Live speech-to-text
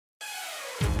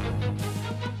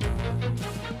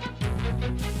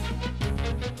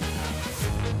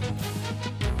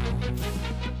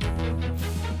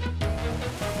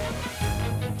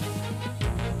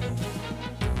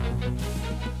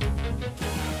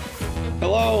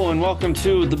Hello and welcome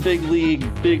to the Big League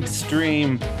Big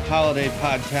Stream Holiday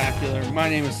Podtacular. My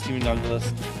name is Stephen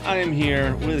Douglas. I am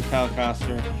here with Kyle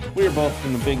Koster. We are both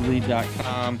from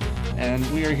thebigleague.com, and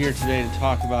we are here today to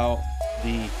talk about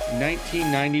the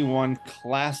 1991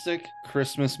 classic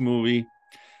Christmas movie,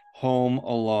 Home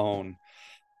Alone.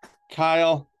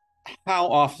 Kyle,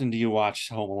 how often do you watch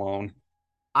Home Alone?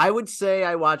 I would say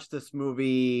I watch this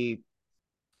movie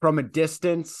from a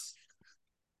distance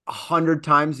 100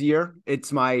 times a year.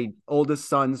 It's my oldest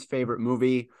son's favorite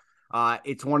movie.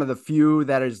 It's one of the few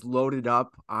that is loaded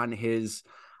up on his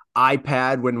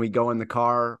iPad when we go in the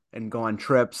car and go on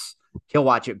trips. He'll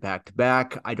watch it back to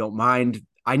back. I don't mind.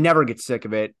 I never get sick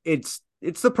of it. It's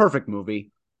the perfect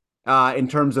movie in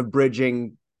terms of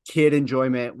bridging kid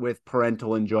enjoyment with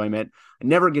parental enjoyment. I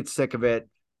never get sick of it.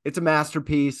 It's a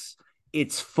masterpiece.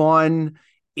 It's fun.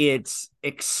 It's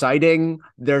exciting.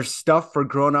 There's stuff for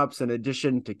grown-ups in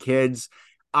addition to kids.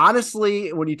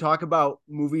 Honestly, when you talk about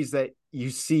movies that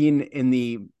you've seen in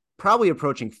the probably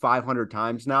approaching 500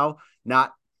 times now,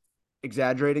 not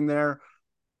exaggerating there,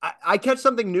 I catch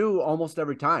something new almost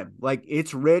every time. Like,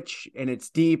 it's rich and it's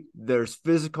deep. There's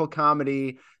physical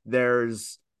comedy.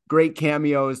 There's great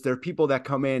cameos. There are people that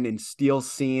come in and steal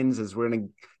scenes, as we're going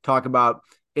to talk about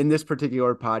in this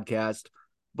particular podcast.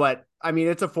 But I mean,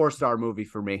 it's a 4-star movie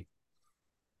for me.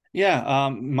 Yeah,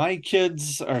 my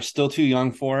kids are still too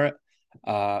young for it.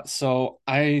 So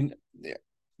I've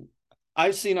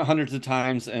seen it hundreds of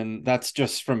times, and that's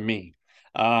just from me.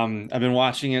 I've been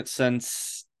watching it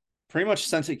since pretty much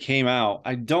since it came out.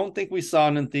 I don't think we saw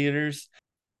it in theaters,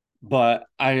 but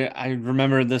I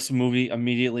remember this movie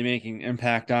immediately making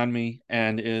impact on me,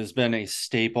 and it has been a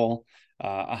staple,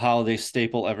 a holiday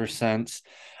staple ever since.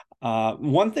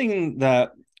 One thing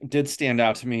that did stand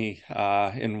out to me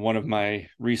in one of my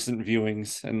recent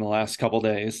viewings in the last couple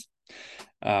days,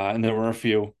 and there were a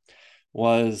few,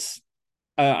 was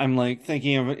I'm like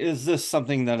thinking of, is this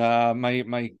something that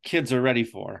my kids are ready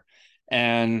for?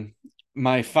 And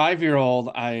my 5-year-old,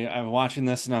 I'm watching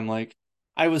this and I'm like,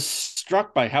 I was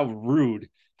struck by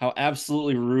how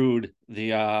absolutely rude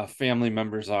the family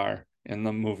members are in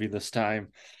the movie this time.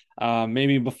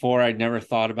 Maybe before I'd never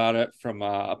thought about it from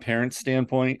a parent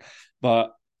standpoint,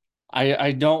 but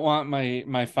I don't want my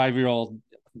 5-year-old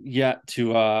yet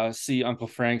to see Uncle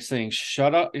Frank saying,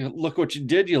 "Shut up! Look what you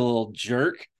did, you little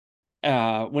jerk."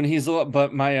 When he's a little,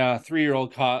 but my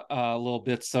 3-year-old caught little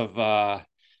bits of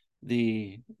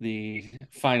the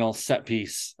final set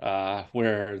piece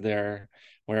where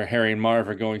Harry and Marv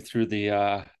are going through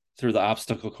the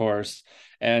obstacle course,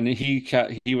 and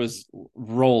he was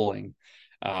rolling,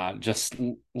 just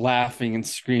laughing and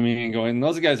screaming and going,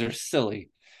 "Those guys are silly."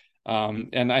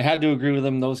 And I had to agree with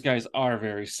him. Those guys are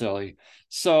very silly.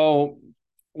 So,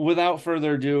 without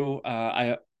further ado,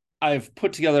 I've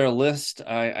put together a list.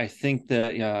 I think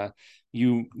that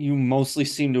you mostly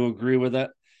seem to agree with it.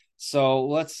 So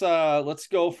let's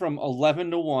go from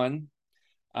 11 to 1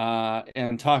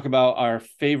 and talk about our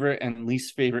favorite and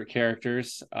least favorite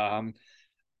characters.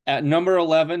 At number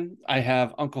 11, I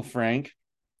have Uncle Frank,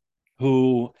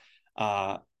 who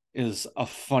uh, is a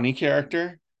funny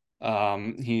character.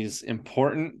 He's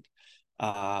important,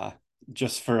 uh,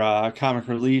 just for comic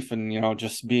relief and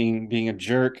just being a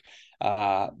jerk.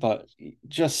 But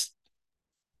just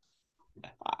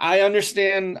I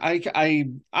understand.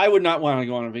 I would not want to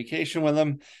go on a vacation with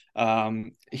him.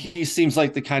 He seems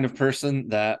like the kind of person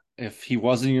that if he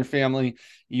was in your family,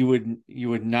 you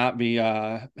would not be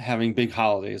having big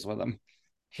holidays with him.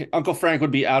 Uncle Frank would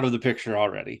be out of the picture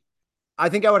already. I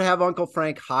think I would have Uncle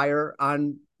Frank higher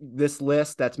on this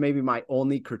list. That's maybe my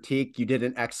only critique. You did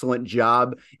an excellent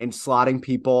job in slotting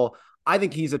people. I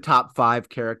think he's a top 5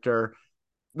 character.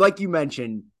 Like you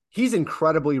mentioned, he's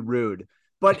incredibly rude,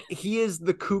 but he is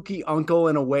the kooky uncle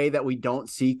in a way that we don't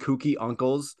see kooky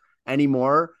uncles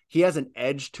anymore. He has an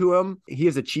edge to him. He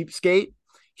is a cheapskate.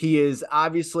 He is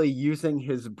obviously using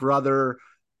his brother,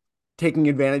 taking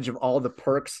advantage of all the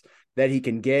perks that he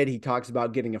can get. He talks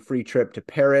about getting a free trip to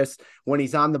Paris. When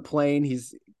he's on the plane,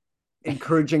 he's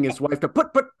encouraging his wife to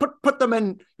put them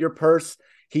in your purse.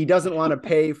 He doesn't want to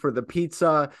pay for the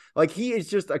pizza. Like, he is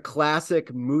just a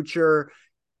classic moocher.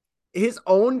 His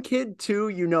own kid too,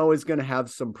 is going to have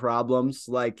some problems.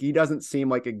 Like, he doesn't seem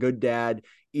like a good dad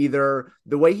either.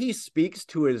 The way he speaks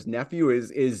to his nephew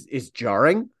is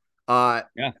jarring.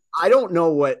 Yeah. I don't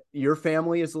know what your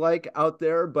family is like out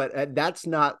there, but that's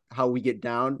not how we get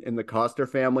down in the Coster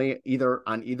family either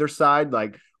on either side.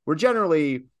 Like, we're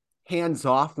generally hands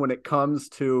off when it comes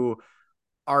to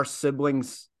our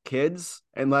siblings' kids,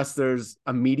 unless there's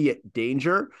immediate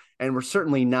danger. And we're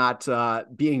certainly not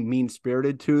being mean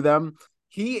spirited to them.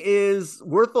 he is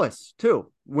worthless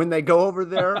too. When they go over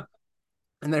there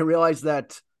and they realize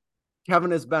that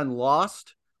Kevin has been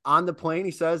lost on the plane,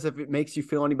 he says, if it makes you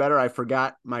feel any better, I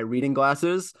forgot my reading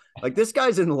glasses. Like, this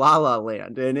guy's in La La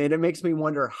Land, and it makes me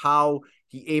wonder how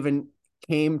he even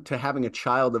came to having a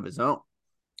child of his own.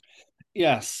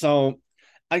 Yeah, so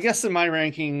I guess in my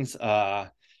rankings,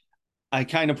 I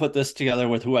kind of put this together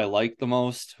with who I like the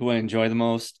most, who I enjoy the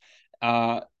most.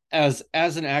 Uh, as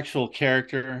an actual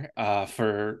character,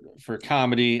 for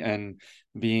comedy and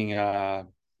being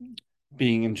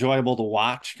being enjoyable to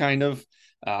watch, kind of.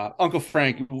 Uncle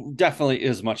Frank definitely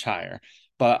is much higher,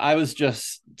 but I was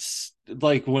just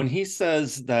like, when he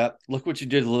says that, "Look what you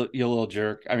did, you little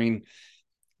jerk." I mean,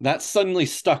 that suddenly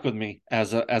stuck with me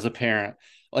as a parent.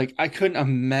 Like, I couldn't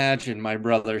imagine my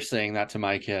brother saying that to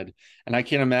my kid, and I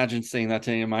can't imagine saying that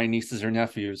to any of my nieces or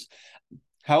nephews.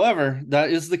 However,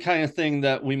 that is the kind of thing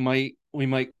that we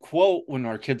might quote when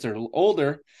our kids are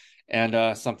older,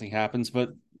 and something happens.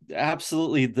 But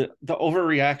absolutely, the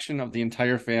overreaction of the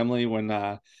entire family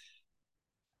when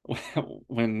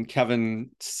when Kevin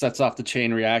sets off the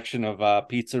chain reaction of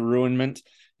pizza ruinment,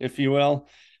 if you will,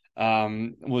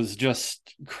 was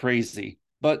just crazy.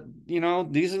 But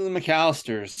these are the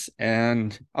McAllisters,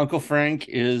 and Uncle Frank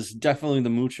is definitely the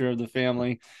moocher of the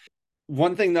family.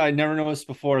 One thing that I never noticed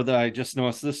before that I just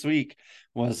noticed this week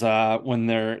was when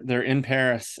they're in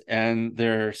Paris and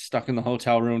they're stuck in the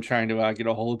hotel room trying to get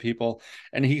a hold of people,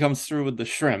 and he comes through with the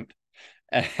shrimp,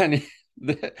 and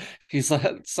he's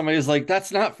like, somebody's like,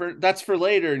 that's for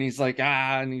later, and he's like,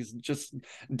 and he's just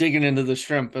digging into the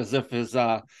shrimp as if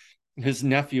his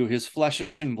nephew, his flesh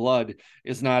and blood,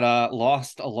 is not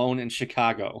lost alone in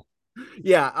Chicago.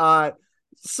 Yeah,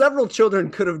 several children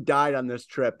could have died on this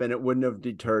trip and it wouldn't have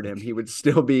deterred him. He would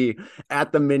still be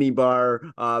at the mini bar,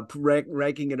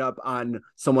 ranking it up on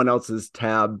someone else's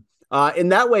tab. In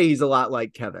that way, he's a lot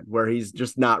like Kevin, where he's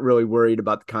just not really worried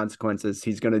about the consequences.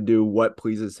 He's going to do what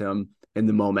pleases him in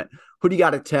the moment. Who do you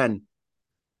got at 10?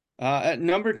 At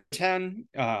number 10,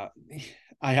 I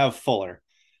have Fuller.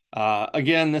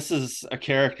 Again, this is a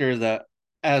character that,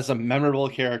 as a memorable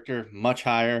character, much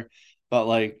higher, but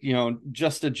like,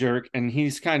 just a jerk. And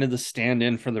he's kind of the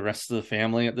stand-in for the rest of the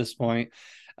family at this point.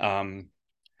 Um,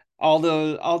 all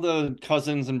the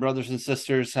cousins and brothers and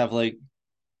sisters have like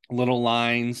little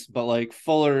lines, but like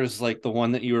Fuller is like the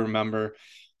one that you remember.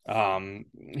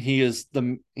 He's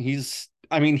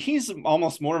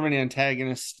almost more of an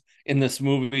antagonist in this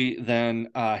movie than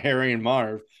Harry and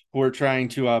Marv, who are trying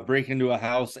to break into a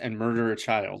house and murder a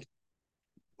child.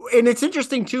 And it's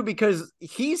interesting too because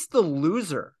he's the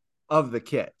loser of the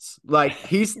kids. Like,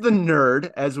 he's the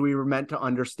nerd as we were meant to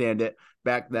understand it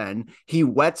back then. He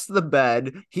wets the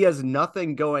bed. He has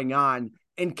nothing going on.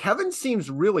 And Kevin seems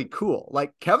really cool.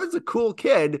 Like, Kevin's a cool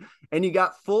kid, and you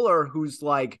got Fuller, who's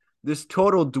like this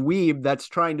total dweeb that's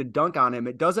trying to dunk on him.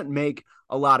 It doesn't make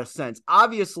a lot of sense.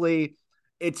 Obviously,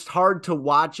 it's hard to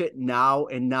watch it now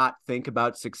and not think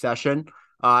about Succession.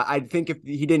 I think if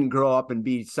he didn't grow up and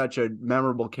be such a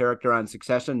memorable character on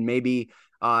Succession, maybe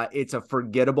it's a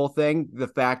forgettable thing. The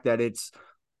fact that it's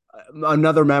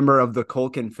another member of the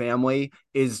Culkin family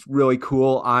is really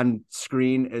cool on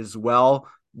screen as well.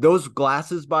 Those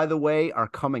glasses, by the way, are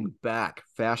coming back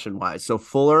fashion-wise. So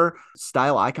Fuller,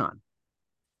 style icon.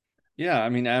 Yeah, I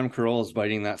mean, Adam Carolla is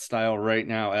biting that style right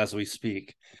now as we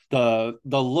speak. The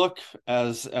look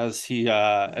as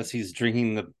he's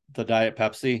drinking the Diet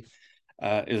Pepsi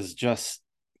is just,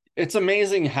 it's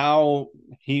amazing how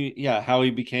he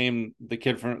became the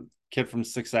kid from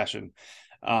Succession,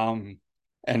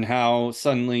 and how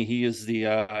suddenly he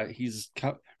is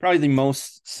probably the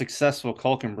most successful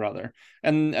Culkin brother,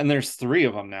 and there's three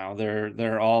of them now.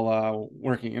 They're all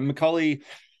working, and Macaulay,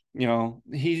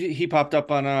 he popped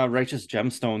up on Righteous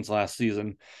Gemstones last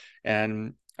season,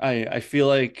 and I feel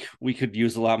like we could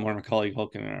use a lot more Macaulay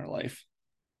Culkin in our life.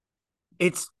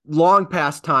 It's long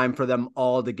past time for them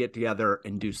all to get together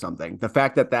and do something. The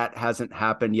fact that that hasn't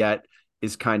happened yet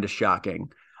is kind of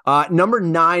shocking. Number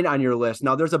 9 on your list.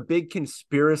 Now, there's a big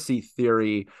conspiracy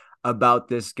theory about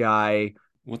this guy.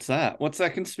 What's that? What's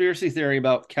that conspiracy theory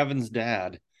about Kevin's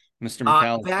dad, Mr.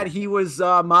 That McAllister? he was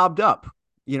mobbed up.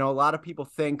 A lot of people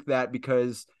think that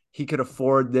because he could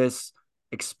afford this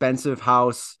expensive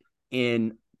house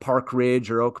in Park Ridge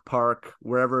or Oak Park,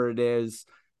 wherever it is,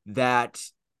 that,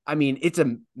 I mean, it's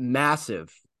a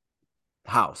massive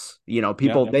house. Yeah.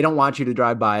 People, they don't want you to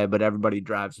drive by it, but everybody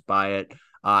drives by it.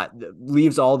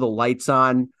 Leaves all the lights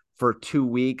on for 2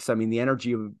 weeks. I mean, the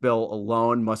energy bill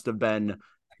alone must have been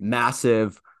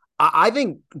massive. I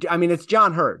think, I mean, it's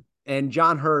John Hurd. And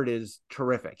John Hurt is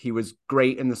terrific. He was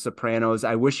great in The Sopranos.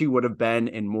 I wish he would have been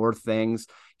in more things.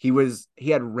 He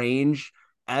had range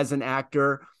as an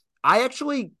actor. I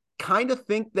actually kind of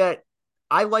think that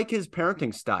I like his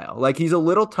parenting style. Like, he's a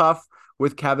little tough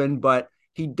with Kevin, but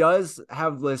he does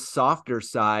have this softer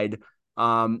side.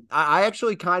 I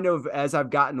actually kind of, as I've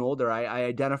gotten older, I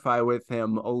identify with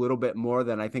him a little bit more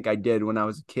than I think I did when I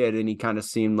was a kid, and he kind of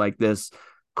seemed like this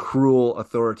cruel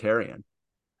authoritarian.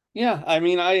 Yeah, I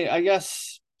mean, I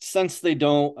guess since they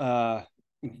don't out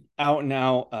and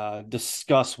out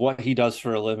discuss what he does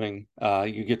for a living,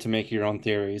 you get to make your own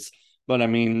theories. But I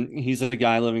mean, he's a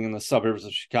guy living in the suburbs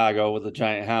of Chicago with a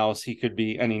giant house. He could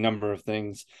be any number of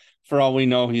things. For all we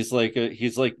know, he's like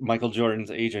Michael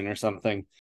Jordan's agent or something.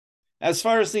 As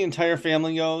far as the entire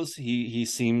family goes, he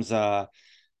seems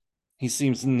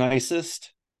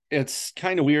nicest. It's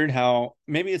kind of weird how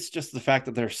maybe it's just the fact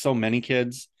that there's so many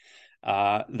kids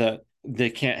that they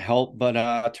can't help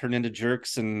but turn into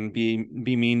jerks and be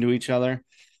mean to each other.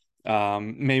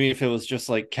 Maybe if it was just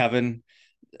like Kevin,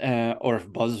 or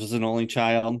if Buzz was an only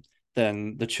child,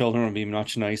 then the children would be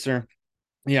much nicer.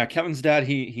 Yeah, Kevin's dad,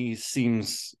 he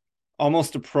seems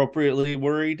almost appropriately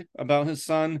worried about his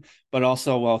son, but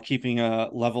also while keeping a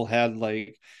level head,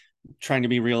 like trying to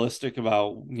be realistic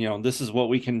about, this is what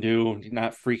we can do,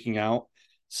 not freaking out.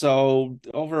 So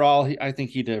overall, I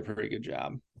think he did a pretty good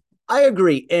job. I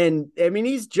agree. And I mean,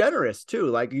 he's generous too.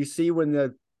 Like, you see when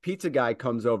the pizza guy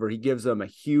comes over, he gives him a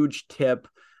huge tip.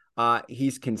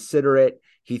 He's considerate.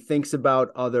 He thinks about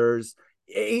others.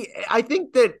 I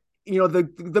think that,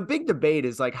 the big debate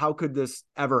is like, how could this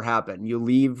ever happen? You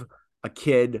leave a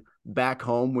kid back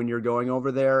home when you're going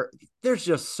over there. There's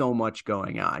just so much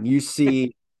going on. You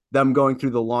see them going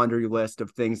through the laundry list of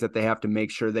things that they have to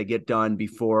make sure they get done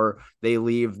before they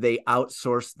leave. They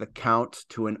outsource the count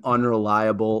to an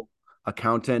unreliable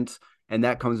accountant, and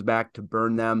that comes back to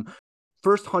burn them.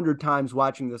 First 100 times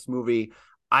watching this movie,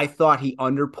 I thought he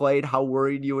underplayed how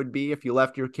worried you would be if you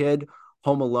left your kid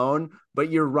home alone.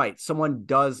 But you're right. Someone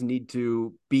does need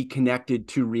to be connected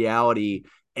to reality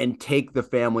and take the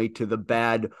family to the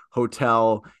bad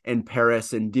hotel in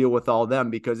Paris and deal with all them.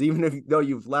 Because even though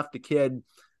you've left a kid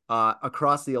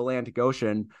across the Atlantic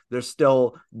Ocean, there's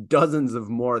still dozens of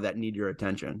more that need your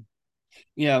attention.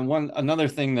 Yeah, another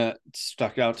thing that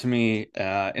stuck out to me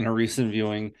in a recent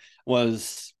viewing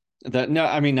was that no,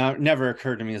 I mean, now it never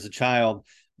occurred to me as a child,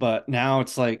 but now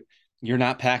it's like you're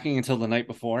not packing until the night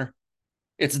before.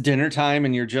 It's dinner time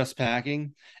and you're just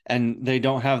packing, and they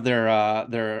don't have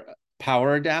their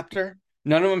power adapter.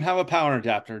 None of them have a power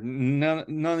adapter.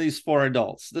 None of these four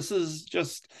adults. This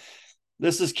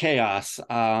is chaos.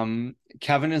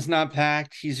 Kevin is not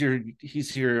packed. He's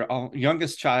your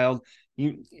youngest child.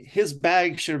 His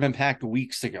bag should have been packed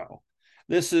weeks ago.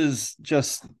 This is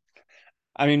just,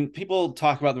 I mean, people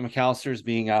talk about the McAllisters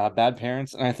being bad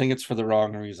parents, and I think it's for the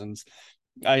wrong reasons.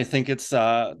 I think it's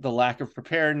the lack of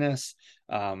preparedness,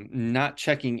 not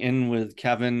checking in with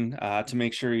Kevin to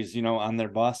make sure he's, on their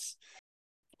bus.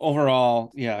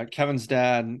 Overall, yeah, Kevin's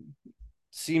dad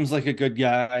seems like a good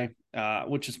guy,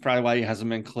 which is probably why he hasn't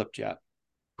been clipped yet.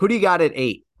 Who do you got at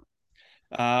 8?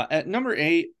 At number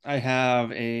 8, I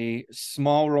have a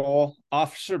small role,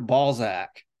 Officer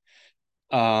Balzac,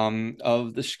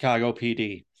 of the Chicago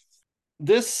PD.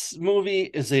 This movie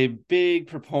is a big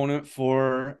proponent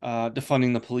for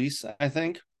defunding the police, I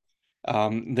think.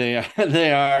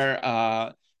 They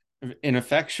are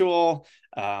ineffectual.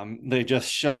 They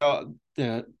just show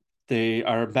that they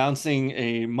are bouncing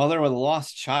a mother with a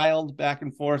lost child back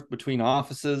and forth between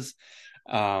offices.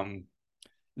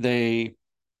 They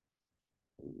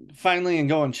finally and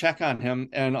go and check on him,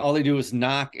 and all they do is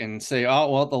knock and say,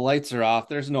 oh well, the lights are off,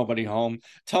 there's nobody home.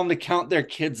 Tell them to count their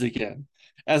kids again,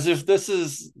 as if this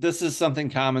is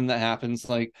something common that happens.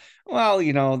 Like, well,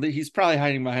 he's probably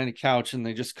hiding behind a couch and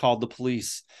they just called the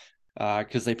police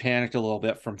because they panicked a little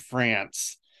bit from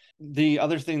France. The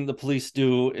other thing the police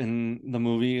do in the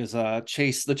movie is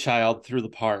chase the child through the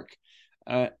park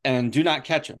and do not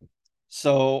catch him.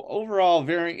 So overall,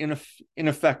 very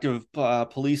ineffective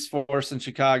police force in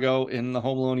Chicago in the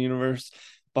Home Alone universe.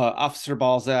 But Officer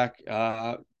Balzac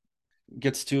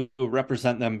gets to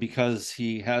represent them because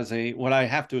he has what I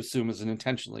have to assume is an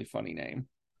intentionally funny name.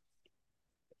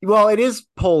 Well, it is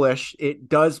Polish. It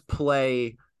does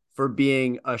play for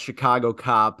being a Chicago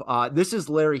cop. This is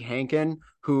Larry Hankin,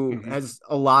 who has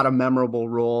a lot of memorable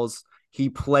roles. He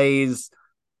plays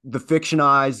the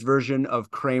fictionalized version of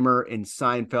Kramer in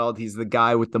Seinfeld. He's the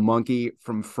guy with the monkey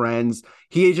from Friends.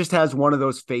 He just has one of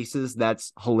those faces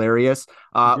that's hilarious.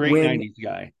 Great 90s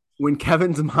guy. When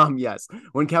Kevin's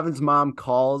mom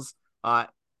calls,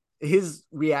 his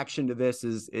reaction to this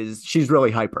is she's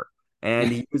really hyper.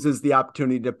 And he uses the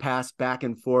opportunity to pass back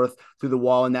and forth through the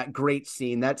wall in that great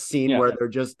scene, Yeah. where they're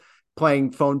just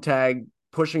playing phone tag,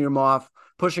 pushing her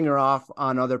off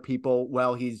on other people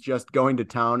while he's just going to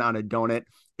town on a donut.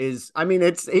 I mean,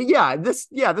 this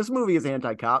movie is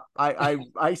anti-cop.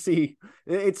 I see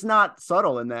it's not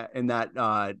subtle in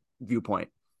that viewpoint.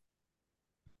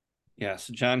 Yes,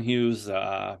 John Hughes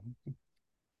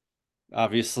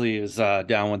obviously is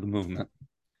down with the movement.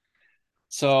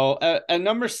 So at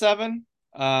number 7,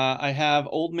 I have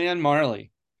Old Man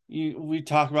Marley. We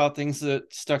talk about things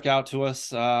that stuck out to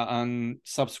us on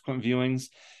subsequent viewings,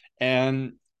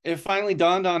 and it finally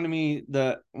dawned on me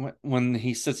that when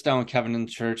he sits down with Kevin in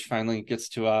church, finally gets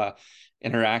to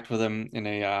interact with him in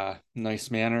a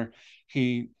nice manner.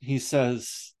 He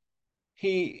says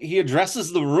he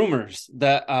addresses the rumors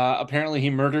that apparently he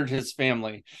murdered his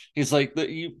family. He's like,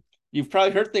 you've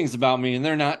probably heard things about me, and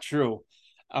they're not true.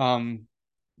 Um,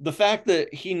 the fact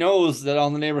that he knows that all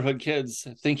the neighborhood kids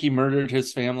think he murdered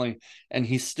his family and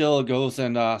he still goes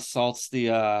and assaults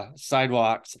the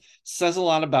sidewalks says a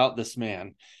lot about this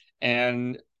man.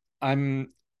 And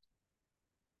I'm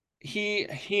he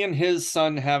and his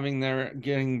son having their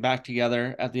getting back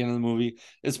together at the end of the movie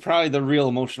is probably the real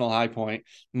emotional high point,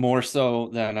 more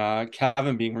so than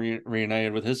Kevin being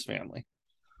reunited with his family.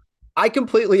 I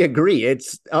completely agree.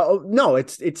 It's no,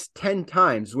 it's 10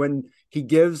 times when he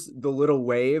gives the little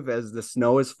wave as the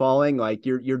snow is falling, like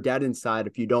you're dead inside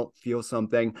if you don't feel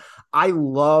something. I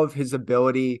love his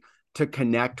ability to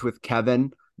connect with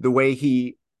Kevin, the way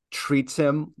he treats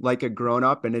him like a grown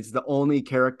up, and it's the only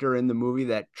character in the movie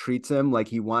that treats him like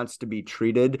he wants to be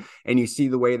treated. And you see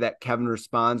the way that Kevin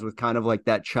responds with kind of like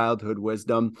that childhood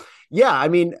wisdom. Yeah, I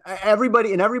mean,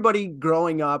 everybody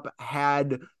growing up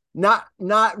had not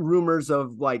rumors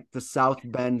of like the South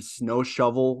Bend snow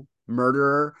shovel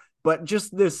murderer, but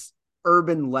just this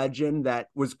urban legend that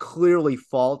was clearly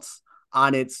false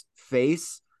on its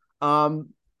face.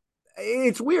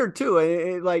 It's weird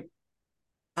too. Like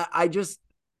I just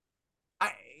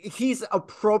he's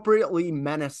appropriately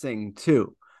menacing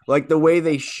too. Like the way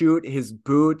they shoot his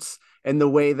boots and the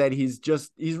way that he's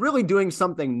really doing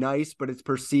something nice, but it's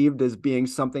perceived as being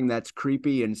something that's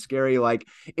creepy and scary. Like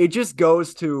it just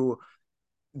goes to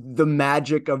the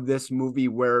magic of this movie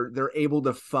where they're able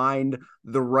to find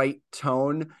the right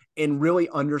tone and really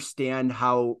understand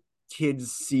how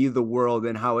kids see the world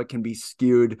and how it can be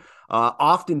skewed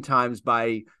oftentimes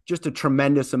by just a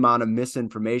tremendous amount of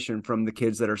misinformation from the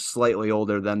kids that are slightly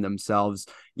older than themselves.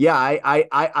 Yeah,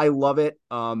 I love it.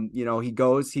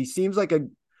 He seems like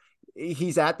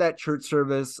he's at that church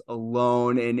service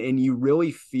alone, and you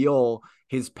really feel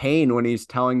his pain when he's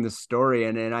telling the story.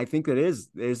 And I think that is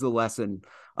the lesson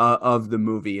of the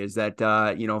movie, is that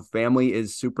family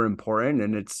is super important,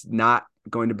 and it's not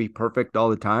going to be perfect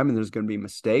all the time, and there's going to be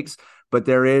mistakes, but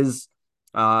there is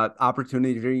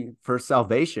opportunity for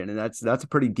salvation. And that's a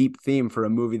pretty deep theme for a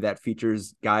movie that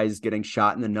features guys getting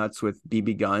shot in the nuts with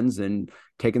BB guns and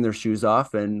taking their shoes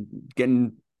off and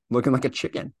looking like a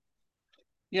chicken.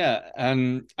 Yeah,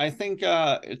 and I think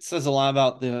it says a lot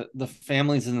about the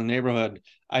families in the neighborhood.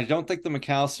 I don't think the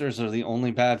McAllisters are the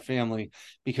only bad family,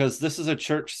 because this is a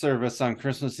church service on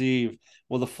Christmas Eve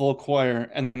with a full choir,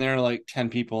 and there are like 10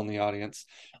 people in the audience.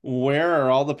 Where are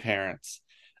all the parents?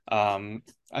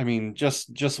 I mean,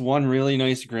 just one really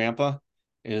nice grandpa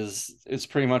is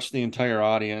pretty much the entire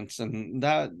audience, and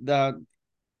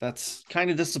that's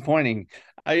kind of disappointing.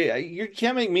 You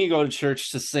can't make me go to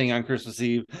church to sing on Christmas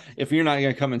Eve if you're not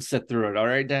gonna come and sit through it. All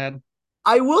right, Dad.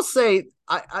 I will say,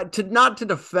 not to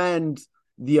defend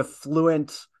the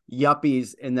affluent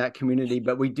yuppies in that community,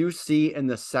 but we do see in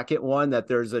the second one that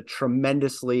there's a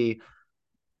tremendously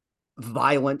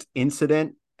violent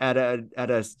incident at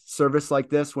a service like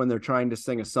this when they're trying to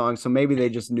sing a song. So maybe they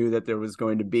just knew that there was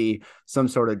going to be some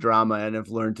sort of drama and have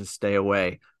learned to stay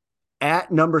away.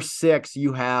 At number 6,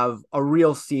 you have a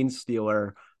real scene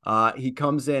stealer. He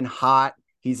comes in hot.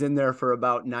 He's in there for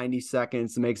about 90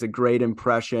 seconds, makes a great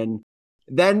impression.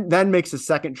 Then makes a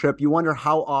second trip. You wonder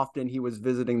how often he was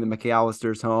visiting the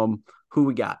McAllisters' home. Who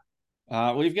we got?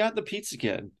 We've got the pizza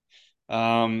kid.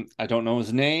 I don't know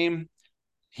his name.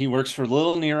 He works for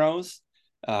Little Nero's.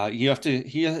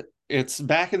 It's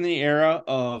back in the era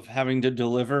of having to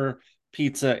deliver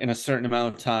pizza in a certain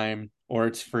amount of time or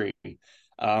it's free.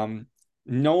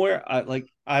 Nowhere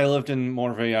I lived in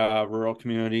more of a rural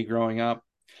community growing up,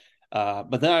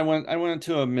 but then I went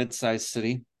to a mid-sized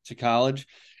city to college,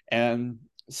 and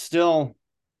still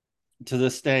to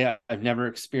this day I've never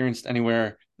experienced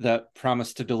anywhere that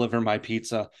promised to deliver my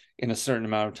pizza in a certain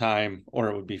amount of time or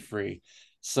it would be free.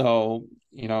 So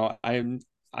I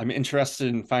I'm interested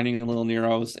in finding Little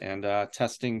Nero's and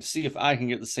testing to see if I can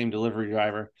get the same delivery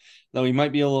driver, though he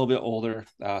might be a little bit older,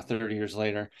 30 years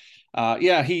later.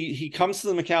 Yeah, he comes to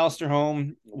the McAllister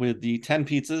home with the 10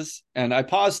 pizzas, and I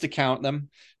paused to count them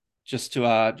just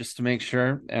to make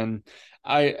sure. And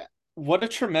I what a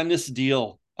tremendous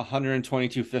deal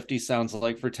 122.50 sounds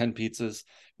like for 10 pizzas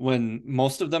when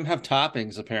most of them have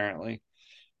toppings apparently.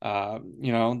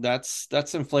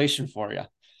 That's inflation for you.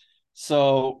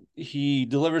 So he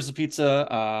delivers the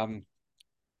pizza.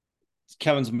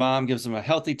 Kevin's mom gives him a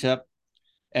healthy tip.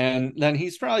 And then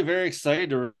he's probably very excited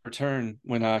to return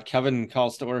when Kevin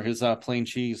calls to order his plain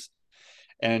cheese.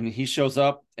 And he shows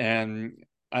up, and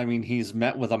I mean, he's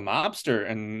met with a mobster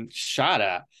and shot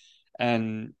at.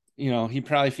 And, he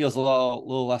probably feels a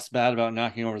little less bad about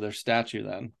knocking over their statue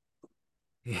then.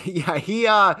 Yeah, he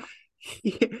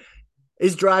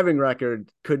his driving record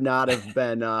could not have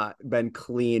been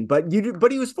clean, but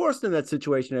he was forced in that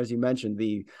situation, as you mentioned,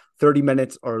 the 30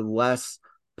 minutes or less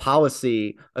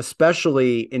policy,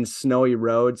 especially in snowy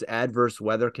roads, adverse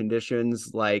weather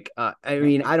conditions. Like, I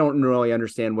mean, I don't really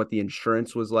understand what the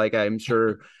insurance was like. I'm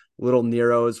sure Little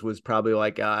Nero's was probably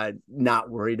like not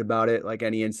worried about it. Like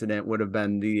any incident would have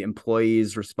been the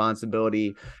employee's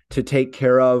responsibility to take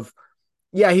care of.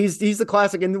 Yeah, he's the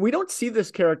classic, and we don't see this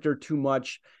character too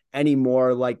much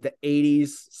anymore. Like the 80s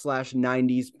slash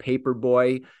 90s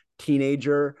paperboy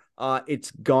teenager,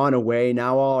 it's gone away.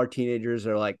 Now all our teenagers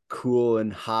are like cool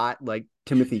and hot, like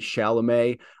Timothy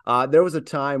Chalamet. There was a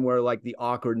time where like the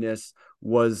awkwardness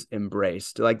was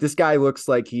embraced. Like this guy looks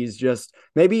like he's just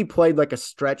maybe he played like a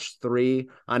stretch three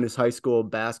on his high school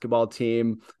basketball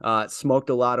team. Smoked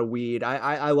a lot of weed.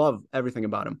 I love everything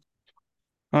about him.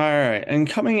 All right. And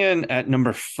coming in at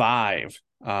number 5,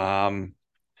 I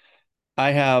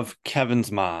have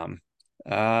Kevin's mom.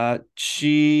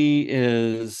 She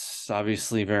is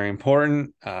obviously very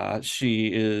important.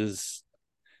 She is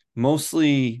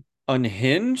mostly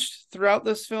unhinged throughout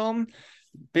this film.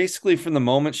 Basically, from the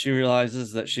moment she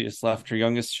realizes that she has left her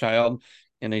youngest child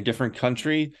in a different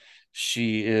country,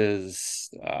 she is,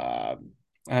 I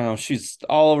don't know, she's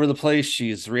all over the place.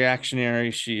 She's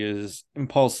reactionary. She is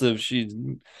impulsive. She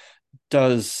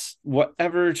does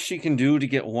whatever she can do to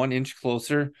get 1 inch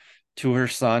closer to her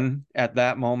son at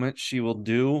that moment. She will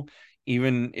do,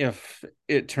 even if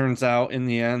it turns out in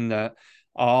the end that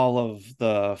all of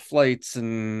the flights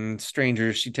and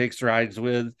strangers she takes rides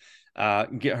with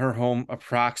get her home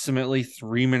approximately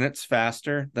 3 minutes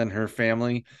faster than her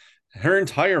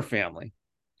entire family,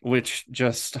 which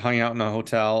just hung out in a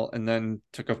hotel and then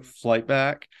took a flight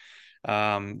back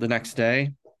the next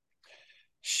day.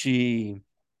 She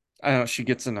I don't know, she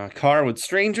gets in a car with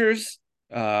strangers.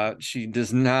 She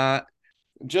does not,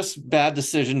 just bad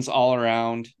decisions all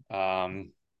around.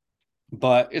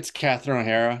 But it's Catherine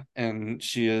O'Hara, and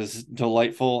she is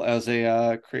delightful as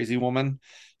a crazy woman.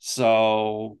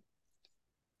 So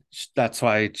that's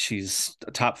why she's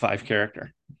a top 5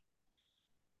 character.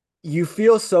 You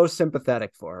feel so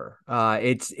sympathetic for her.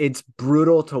 It's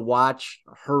brutal to watch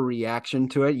her reaction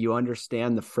to it. You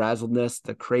understand the frazzledness,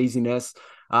 the craziness.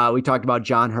 We talked about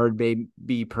John Hurd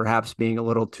maybe perhaps being a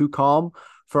little too calm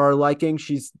for our liking.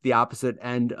 She's the opposite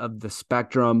end of the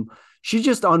spectrum. She's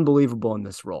just unbelievable in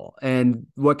this role. And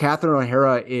what Catherine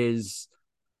O'Hara is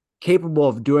capable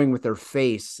of doing with her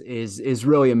face is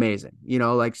really amazing.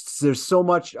 Like there's so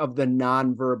much of the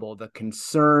nonverbal, the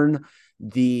concern,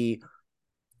 the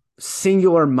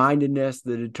singular mindedness,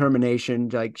 the determination.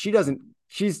 Like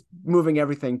she's moving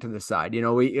everything to the side.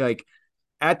 We like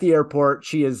at the airport,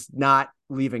 she is not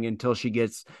leaving until she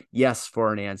gets yes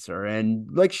for an answer. And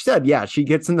like she said, yeah, she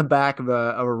gets in the back of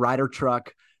a Ryder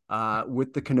truck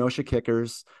with the Kenosha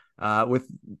Kickers, with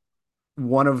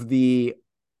one of the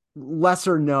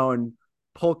lesser known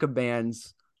polka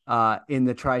bands in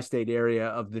the tri-state area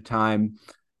of the time.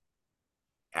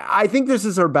 I think this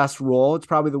is her best role. It's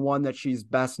probably the one that she's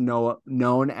best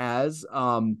known as,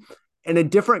 and a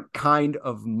different kind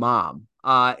of mom.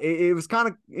 It was kind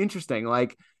of interesting.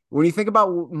 Like when you think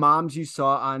about moms you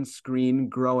saw on screen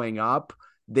growing up,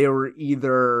 they were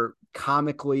either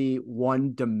comically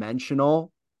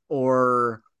one-dimensional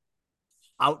or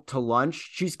out to lunch.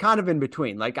 She's kind of in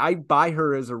between. Like I buy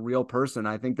her as a real person.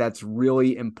 I think that's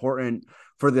really important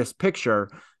for this picture.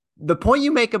 The point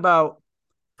you make about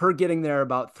her getting there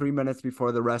about 3 minutes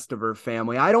before the rest of her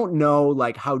family. I don't know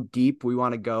like how deep we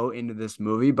want to go into this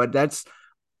movie, but that's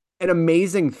an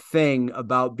amazing thing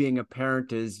about being a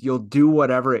parent is you'll do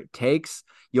whatever it takes.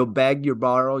 You'll beg, you'll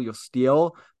borrow, you'll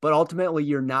steal, but ultimately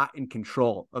you're not in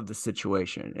control of the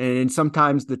situation. And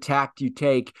sometimes the tact you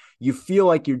take, you feel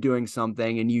like you're doing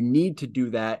something and you need to do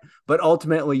that, but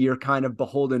ultimately you're kind of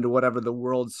beholden to whatever the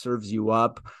world serves you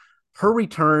up. Her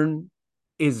return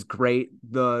is great.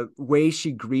 The way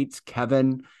she greets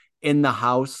Kevin in the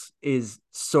house is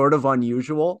sort of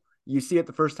unusual. You see it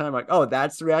the first time, like, oh,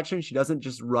 that's the reaction. She doesn't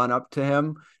just run up to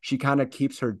him. She kind of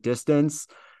keeps her distance.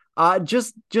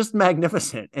 Just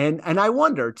magnificent. And I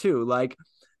wonder too, like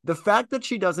the fact that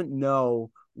she doesn't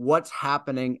know what's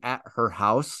happening at her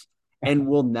house and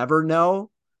will never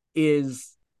know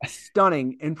is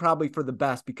stunning and probably for the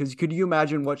best, because could you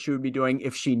imagine what she would be doing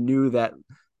if she knew that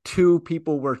two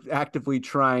people were actively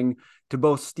trying to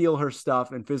both steal her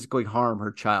stuff and physically harm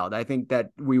her child? I think that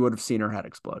we would have seen her head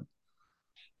explode.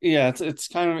 Yeah, it's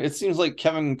kind of, it seems like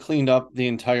Kevin cleaned up the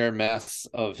entire mess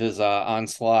of his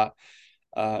onslaught.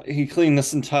 He cleaned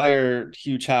this entire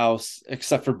huge house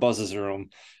except for Buzz's room,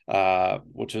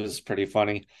 which is pretty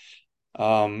funny.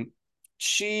 Um,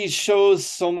 she shows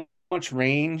so much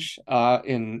range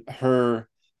in her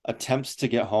attempts to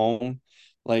get home.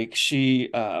 Like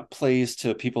she plays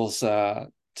to people's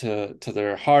to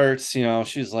their hearts. You know,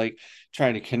 she's like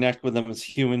trying to connect with them as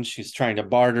humans. She's trying to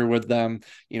barter with them.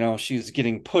 You know, she's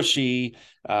getting pushy,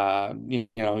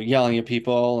 yelling at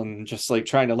people and just like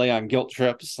trying to lay on guilt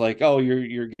trips. Like, oh,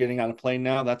 you're getting on a plane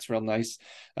now. That's real nice.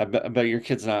 I bet your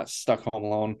kid's not stuck home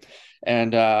alone.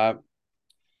 And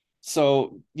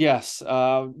so yes,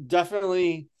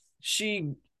 definitely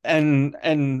she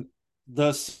and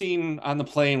the scene on the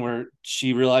plane where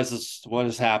she realizes what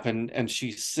has happened and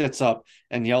she sits up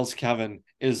and yells Kevin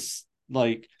is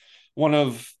like one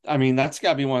of, I mean, that's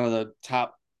got to be one of the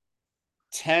top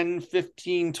 10,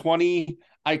 15, 20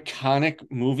 iconic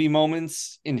movie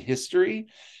moments in history.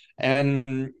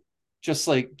 And just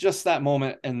that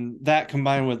moment and that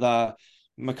combined with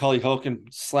Macaulay Culkin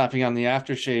slapping on the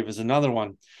aftershave is another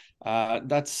one.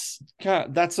 That's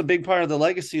a big part of the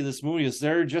legacy of this movie. Is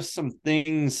there are just some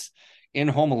things in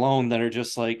Home Alone that are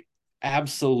just like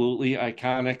absolutely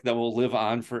iconic that will live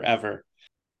on forever.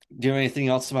 Do you have anything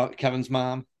else about Kevin's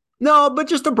mom? No, but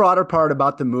just a broader part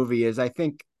about the movie is I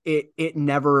think it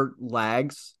never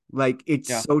lags. Like it's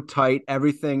Yeah, so tight.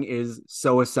 Everything is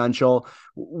so essential.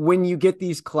 When you get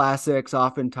these classics,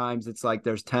 oftentimes it's like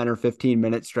there's 10 or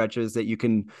 15-minute stretches that you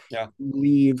can yeah.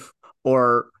 leave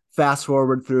or fast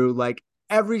forward through. Like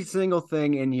every single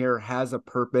thing in here has a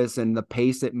purpose, and the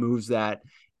pace it moves at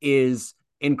is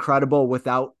incredible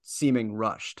without seeming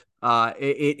rushed.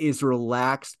 It is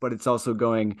relaxed, but it's also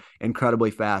going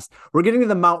incredibly fast. We're getting to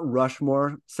the Mount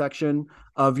Rushmore section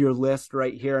of your list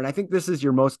right here, and I think this is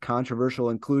your most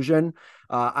controversial inclusion.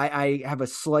 I have a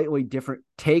slightly different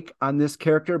take on this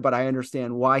character, but I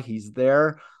understand why he's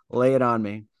there. Lay it on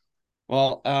me.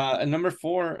 Well, at number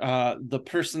four, the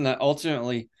person that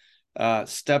ultimately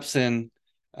steps in,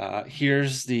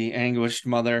 hears the anguished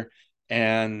mother,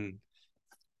 and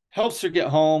helps her get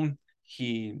home.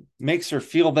 He makes her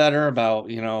feel better about,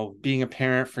 being a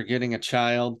parent for getting a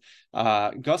child.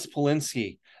 Gus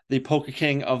Polinski, the polka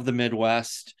king of the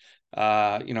Midwest,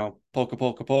 polka,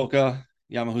 polka, polka,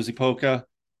 Yamahuzi polka,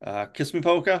 kiss me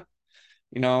polka,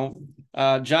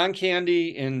 John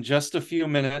Candy in just a few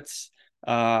minutes,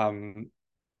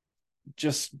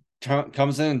 just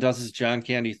comes in and does his John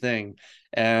Candy thing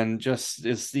and just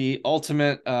is the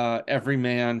ultimate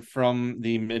everyman from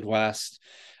the Midwest.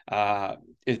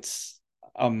 It's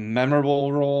a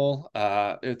memorable role.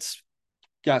 It's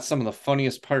got some of the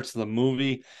funniest parts of the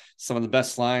movie, some of the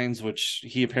best lines, which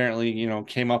he apparently,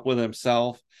 came up with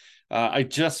himself. I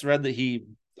just read that he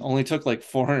only took like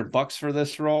 $400 for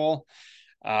this role,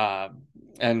 uh,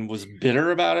 and was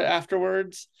bitter about it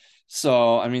afterwards.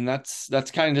 So, I mean, that's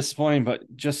kind of disappointing, but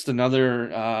just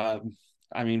another,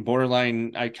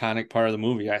 borderline iconic part of the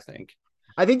movie, I think.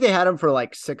 I think they had him for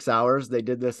like 6 hours. They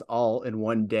did this all in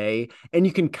one day, and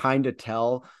you can kind of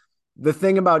tell. The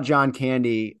thing about John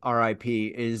Candy, RIP,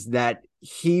 is that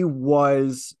he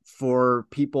was, for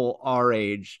people our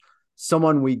age,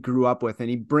 someone we grew up with, and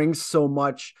he brings so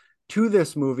much to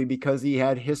this movie because he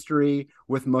had history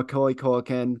with Macaulay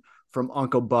Culkin from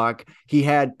Uncle Buck. He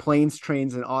had Planes,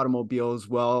 Trains, and Automobiles,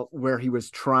 well, where he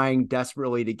was trying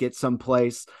desperately to get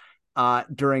someplace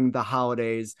during the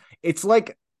holidays. It's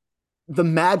like the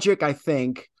magic, I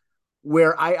think,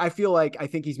 where I feel like I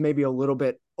think he's maybe a little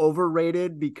bit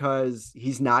overrated because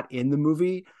he's not in the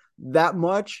movie that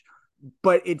much,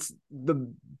 but it's the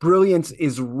brilliance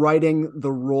is writing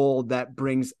the role that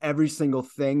brings every single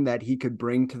thing that he could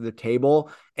bring to the table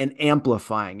and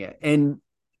amplifying it. And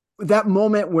that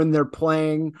moment when they're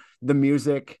playing the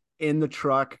music in the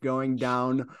truck going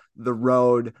down the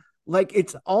road, like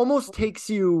it's almost takes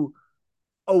you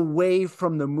away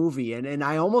from the movie. And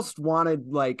I almost wanted,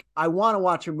 like, I want to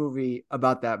watch a movie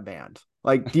about that band.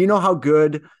 Like, do you know how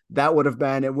good that would have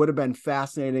been? It would have been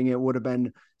fascinating. It would have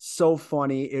been so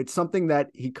funny. It's something that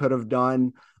he could have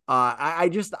done.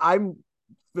 I'm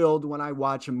filled when I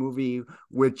watch a movie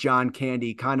with John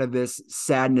Candy, kind of this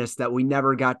sadness that we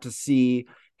never got to see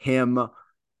him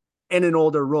in an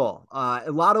older role.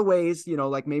 A lot of ways,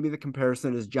 like maybe the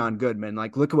comparison is John Goodman.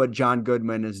 Like, look at what John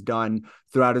Goodman has done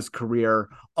throughout his career,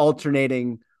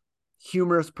 alternating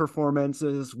humorous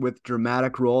performances with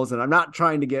dramatic roles. And I'm not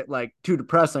trying to get like too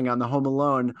depressing on the Home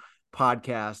Alone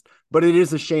podcast, but it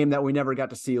is a shame that we never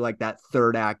got to see like that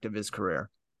third act of his career.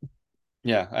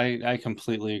 Yeah, I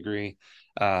completely agree.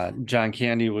 John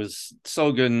Candy was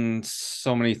so good in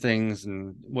so many things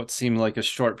in what seemed like a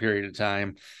short period of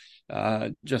time.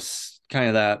 Just kind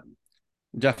of that,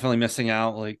 definitely missing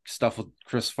out, like stuff with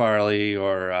Chris Farley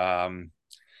or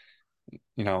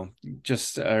you know,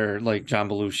 just or like John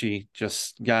Belushi,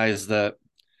 just guys that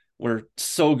were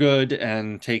so good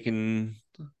and taken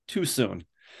too soon.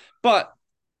 But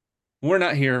we're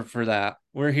not here for that.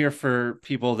 We're here for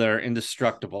people that are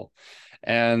indestructible.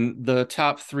 And the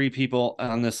top three people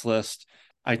on this list,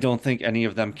 I don't think any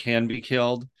of them can be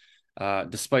killed,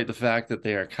 despite the fact that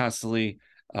they are constantly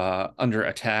under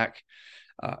attack.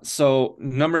 So,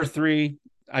 number three,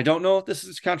 I don't know if this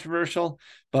is controversial,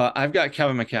 but I've got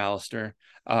Kevin McAllister.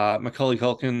 Macaulay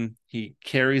Culkin, he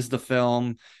carries the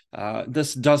film.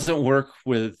 This doesn't work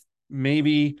with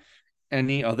maybe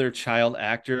any other child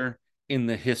actor in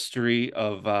the history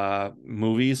of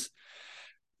movies.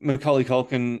 Macaulay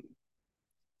Culkin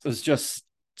was just,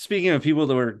 speaking of people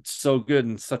that were so good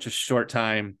in such a short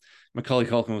time, Macaulay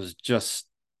Culkin was just,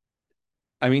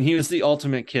 I mean, he was the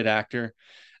ultimate kid actor.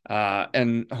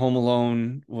 And Home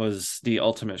Alone was the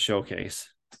ultimate showcase.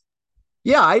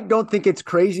 Yeah, I don't think it's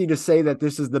crazy to say that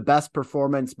this is the best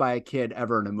performance by a kid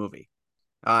ever in a movie.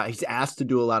 He's asked to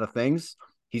do a lot of things.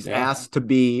 He's Yeah. asked to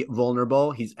be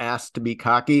vulnerable. He's asked to be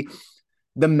cocky.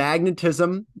 The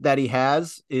magnetism that he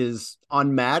has is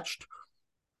unmatched.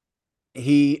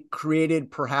 He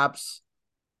created perhaps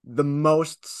the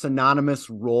most synonymous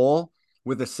role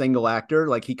with a single actor.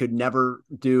 Like, he could never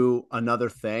do another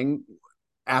thing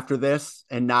after this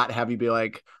and not have you be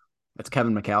like, that's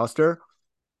Kevin McAllister.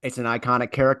 It's an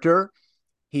iconic character.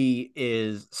 He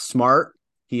is smart.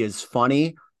 He is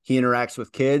funny. He interacts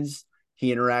with kids.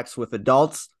 He interacts with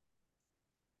adults.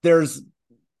 There's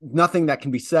nothing that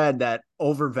can be said that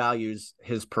overvalues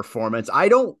his performance. I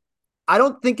don't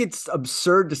think it's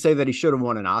absurd to say that he should have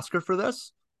won an Oscar for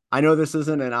this. I know this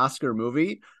isn't an Oscar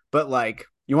movie, but like,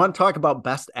 you want to talk about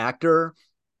best actor?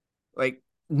 Like,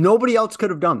 nobody else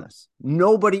could have done this.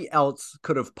 Nobody else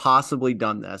could have possibly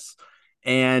done this.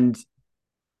 And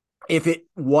if it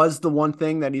was the one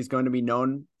thing that he's going to be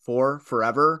known for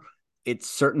forever, it's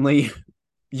certainly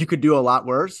you could do a lot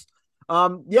worse.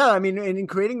 Yeah, I mean, in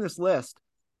creating this list,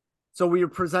 so we were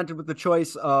presented with the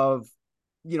choice of,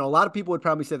 a lot of people would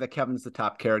probably say that Kevin's the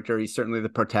top character. He's certainly the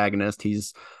protagonist.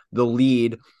 He's the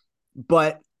lead,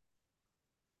 but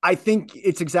I think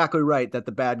it's exactly right that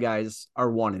the bad guys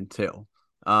are 1 and 2.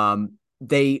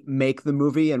 They make the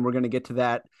movie, and we're going to get to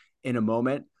that in a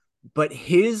moment. But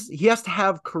he has to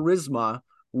have charisma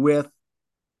with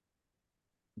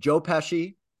Joe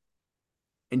Pesci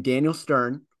and Daniel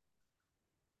Stern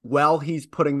while he's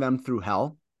putting them through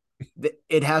hell.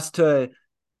 It has to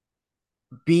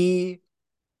be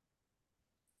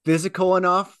physical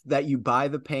enough that you buy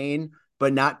the pain,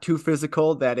 but not too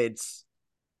physical that it's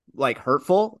like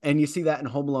hurtful. And you see that in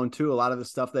Home Alone 2. A lot of the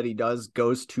stuff that he does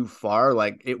goes too far.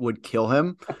 Like, it would kill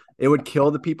him. It would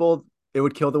kill the people. It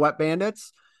would kill the wet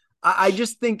bandits. I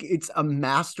just think it's a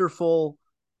masterful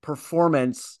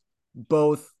performance,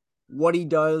 both what he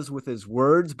does with his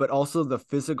words, but also the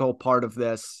physical part of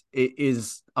this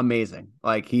is amazing.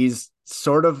 Like, he's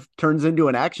sort of turns into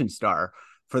an action star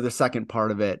for the second part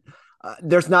of it.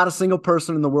 There's not a single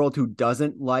person in the world who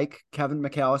doesn't like Kevin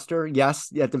McAllister.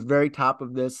 Yes, at the very top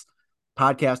of this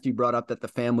podcast, you brought up that the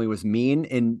family was mean.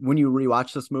 And when you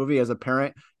rewatch this movie as a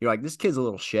parent, you're like, this kid's a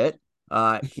little shit.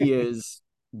 He is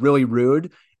really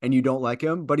rude and you don't like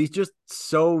him, but he's just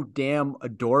so damn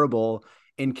adorable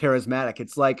and charismatic.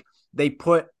 It's like they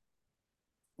put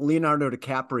Leonardo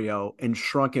DiCaprio and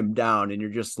shrunk him down, and you're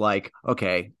just like,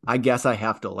 okay, I guess I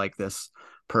have to like this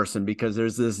person because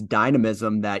there's this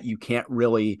dynamism that you can't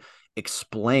really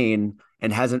explain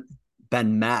and hasn't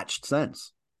been matched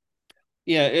since.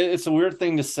 Yeah, it's a weird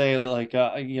thing to say. Like,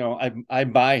 I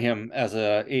buy him as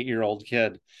a 8-year-old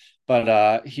kid,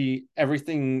 but he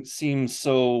everything seems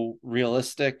so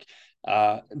realistic.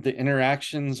 The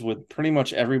interactions with pretty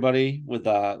much everybody with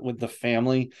the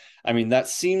family. I mean, that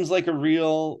seems like a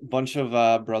real bunch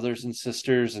of brothers and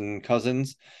sisters and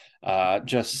cousins,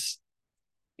 just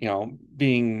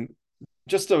being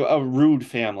just a rude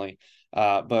family.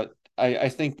 But I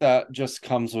think that just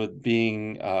comes with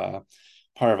being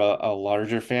part of a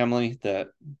larger family that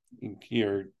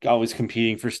you're always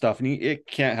competing for stuff, and it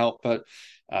can't help but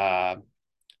uh,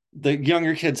 the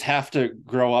younger kids have to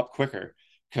grow up quicker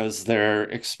because they're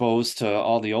exposed to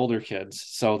all the older kids.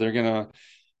 So they're gonna.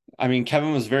 I mean,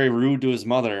 Kevin was very rude to his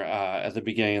mother at the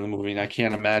beginning of the movie, and I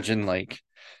can't imagine like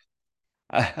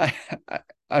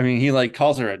I mean, he like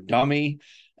calls her a dummy,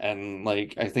 and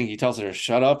like I think he tells her to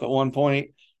shut up at one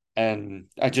point, and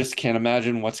I just can't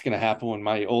imagine what's gonna happen when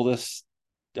my oldest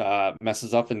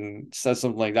messes up and says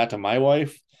something like that to my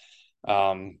wife.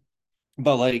 Um,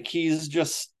 but like he's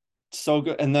just so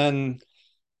good, and then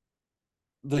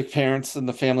the parents and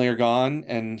the family are gone,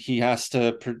 and he has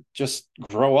to just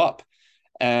grow up.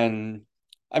 And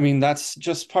I mean, that's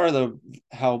just part of the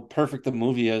how perfect the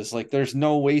movie is. Like there's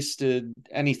no wasted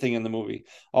anything in the movie.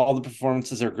 All the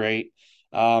performances are great.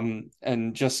 And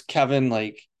just Kevin,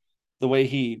 like the way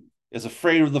he is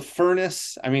afraid of the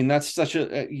furnace. I mean, that's such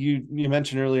a you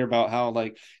mentioned earlier about how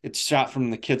like it's shot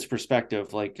from the kid's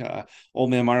perspective, like old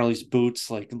man Marley's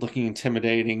boots, like looking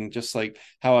intimidating, just like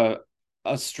how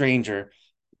a stranger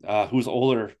who's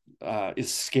older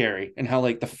is scary, and how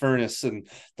like the furnace and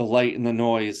the light and the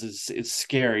noise is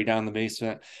scary down the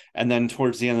basement. And then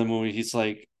towards the end of the movie, he's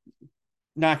like,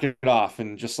 knock it off,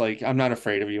 and just like, I'm not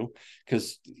afraid of you,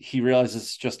 because he realizes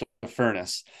it's just a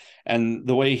furnace. And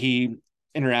the way he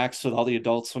interacts with all the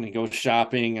adults when he goes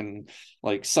shopping, and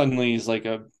like suddenly he's like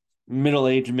a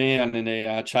middle-aged man in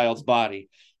a child's body,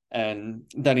 and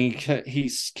then he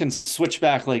can switch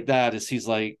back like that as he's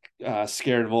like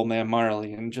scared of old man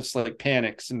Marley, and just like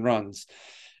panics and runs,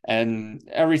 and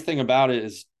everything about it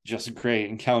is just great.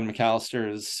 And Kevin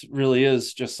McAllister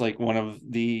is just like one of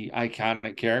the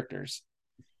iconic characters.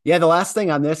 Yeah, the last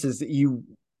thing on this is that you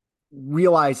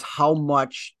realize how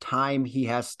much time he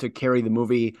has to carry the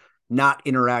movie not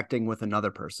interacting with another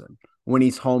person when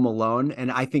he's home alone. And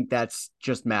I think that's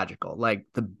just magical. Like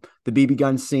the BB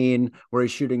gun scene where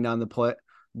he's shooting down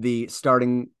the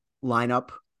starting lineup,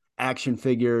 action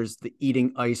figures, the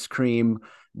eating ice cream,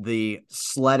 the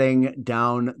sledding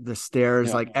down the stairs,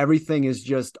 Yeah. like everything is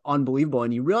just unbelievable.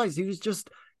 And you realize he was just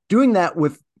doing that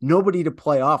with nobody to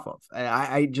play off of.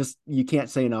 I just, you can't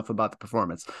say enough about the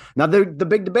performance. Now the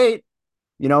big debate,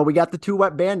 we got the two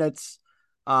wet bandits.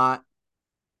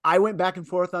 I went back and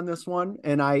forth on this one,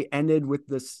 and I ended with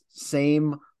this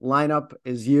same lineup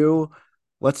as you.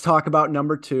 Let's talk about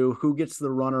number two. Who gets the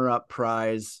runner-up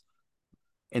prize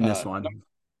in this uh one?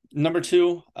 Number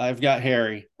two, I've got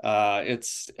Harry. I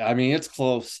mean, it's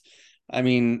close. I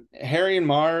mean, Harry and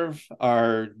Marv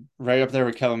are right up there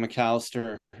with Kevin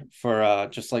McAllister for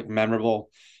just like memorable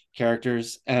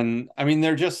characters. And I mean,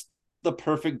 they're just the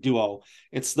perfect duo.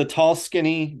 It's the tall,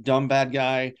 skinny, dumb bad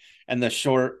guy, and the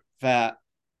short, fat,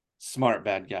 smart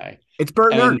bad guy. It's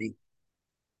Bert and And Ernie.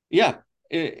 yeah,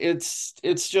 it's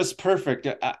just perfect.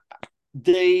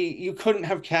 You couldn't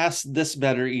have cast this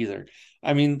better either.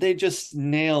 I mean, they just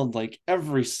nailed like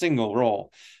every single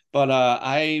role. But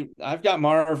I've got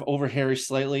Marv over Harry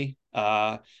slightly.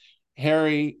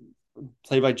 Harry,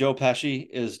 played by Joe Pesci,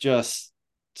 is just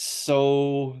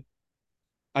so.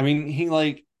 I mean, he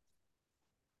like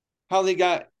how they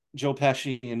got Joe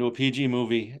Pesci into a PG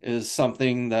movie is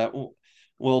something that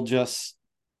will just.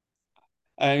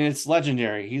 I mean, it's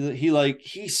legendary.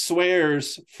 He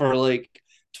swears for like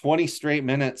 20 straight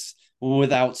minutes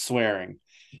without swearing.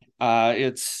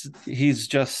 It's he's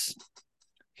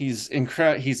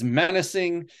incredible. He's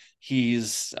menacing. He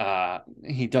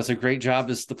does a great job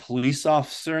as the police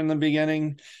officer in the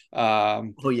beginning.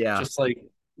 Oh yeah. Just like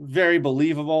very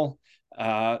believable.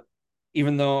 Uh,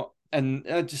 Even though, and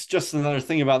just another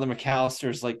thing about the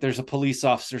McAllisters, like there's a police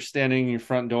officer standing in your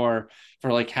front door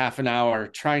for like half an hour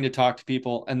trying to talk to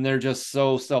people, and they're just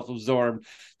so self-absorbed.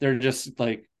 They're just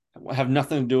like have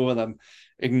nothing to do with them,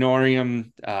 ignoring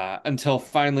him until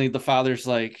finally the father's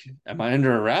like, "Am I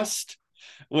under arrest?"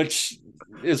 Which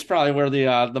is probably where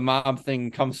the mob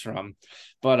thing comes from.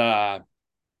 But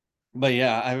but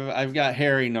yeah, I've got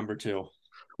Harry number two.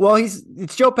 Well, it's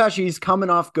Joe Pesci. He's coming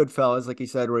off Goodfellas, like he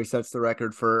said, where he sets the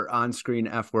record for on-screen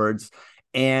F words,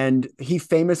 and he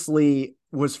famously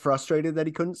was frustrated that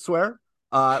he couldn't swear.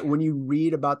 When you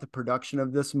read about the production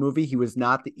of this movie, he was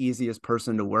not the easiest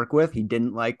person to work with. He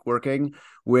didn't like working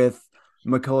with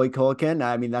Macaulay Culkin.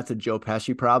 I mean, that's a Joe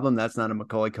Pesci problem. That's not a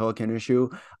Macaulay Culkin issue.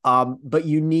 But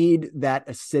you need that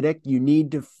acidic. You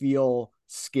need to feel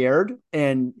scared,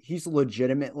 and he's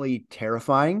legitimately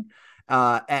terrifying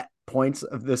at points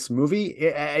of this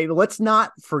movie. Let's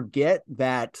not forget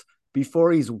that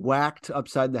before he's whacked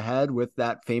upside the head with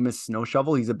that famous snow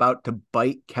shovel, he's about to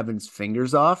bite Kevin's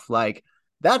fingers off. Like,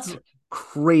 that's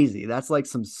crazy. That's like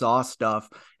some Saw stuff,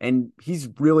 and he's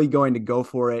really going to go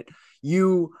for it.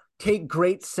 You take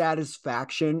great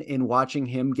satisfaction in watching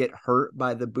him get hurt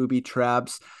by the booby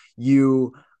traps.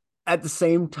 You, at the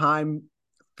same time,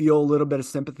 feel a little bit of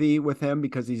sympathy with him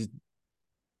because he's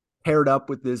paired up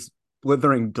with this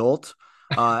blithering dolt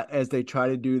as they try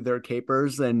to do their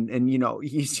capers, and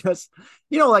he's just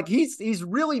like he's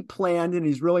really planned and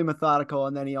he's really methodical,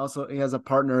 and then he has a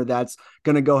partner that's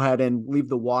going to go ahead and leave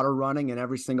the water running in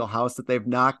every single house that they've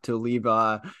knocked to leave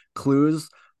clues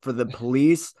for the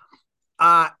police.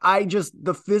 I just,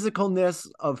 the physicalness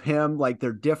of him, like,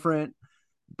 they're different,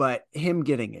 but him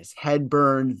getting his head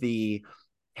burned, the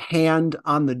hand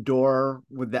on the door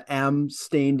with the M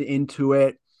stained into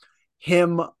it,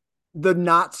 him, the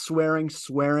not swearing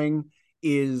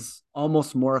is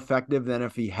almost more effective than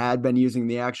if he had been using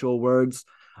the actual words.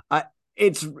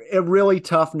 It's a really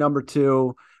tough number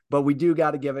two, but we do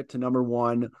got to give it to number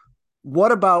one.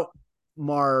 What about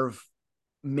Marv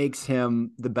makes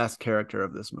him the best character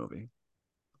of this movie?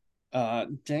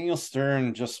 Daniel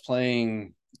Stern just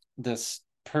playing this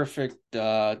perfect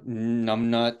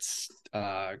numbnuts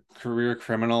career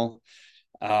criminal.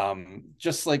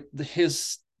 Just like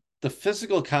the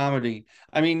physical comedy.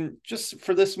 I mean, just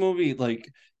for this movie,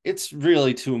 like, it's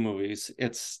really two movies.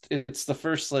 It's the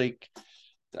first, like,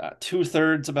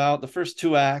 2/3 about the first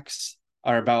two acts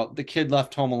are about the kid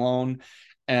left home alone,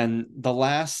 and the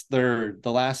last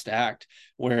act,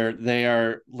 where they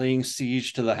are laying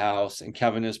siege to the house and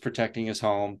Kevin is protecting his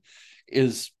home,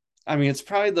 is, I mean, it's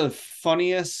probably the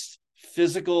funniest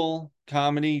physical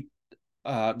comedy,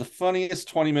 the funniest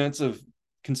 20 minutes of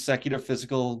consecutive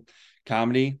physical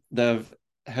comedy that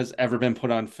has ever been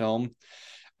put on film.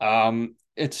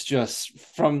 It's just,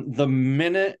 from the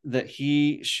minute that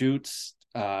he shoots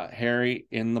Harry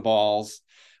in the balls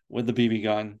with the BB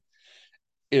gun,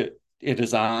 it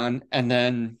is on. And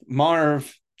then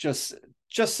Marv, just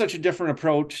such a different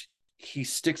approach. He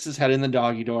sticks his head in the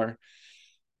doggy door.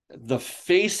 The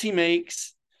face he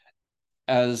makes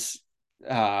as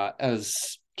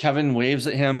Kevin waves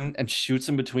at him and shoots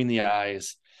him between the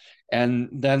eyes, and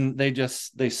then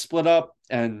they split up,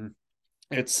 and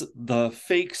it's the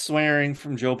fake swearing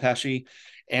from Joe Pesci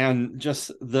and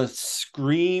just the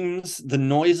screams, the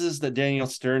noises that Daniel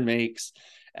Stern makes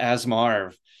as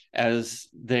Marv, as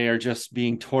they are just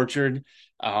being tortured.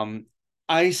 Um,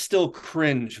 I still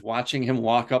cringe watching him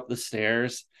walk up the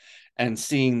stairs and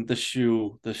seeing the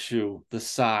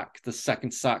sock, the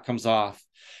second sock comes off.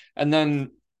 And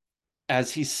then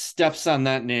as he steps on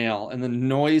that nail and the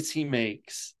noise he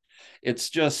makes, it's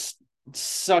just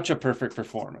such a perfect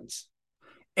performance.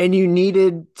 And you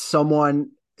needed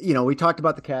someone, we talked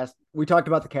about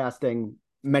the casting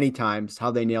many times, how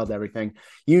they nailed everything.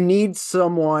 You need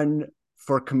someone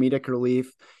for comedic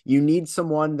relief. You need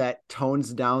someone that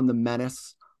tones down the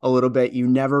menace a little bit. You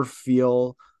never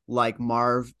feel like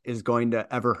Marv is going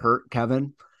to ever hurt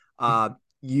Kevin.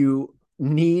 You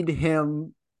need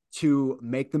him to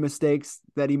make the mistakes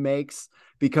that he makes,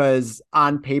 because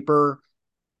on paper,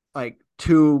 like,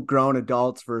 two grown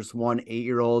adults versus 1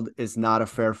 8-year-old is not a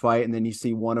fair fight. And then you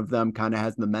see one of them kind of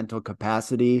has the mental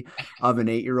capacity of an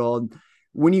 8-year-old.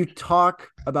 When you talk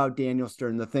about Daniel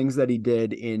Stern, the things that he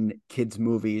did in kids'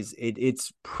 movies,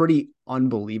 it's pretty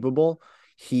unbelievable.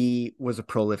 He was a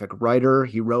prolific writer.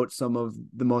 He wrote some of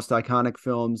the most iconic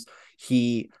films.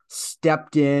 He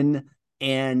stepped in,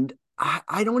 and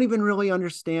I don't even really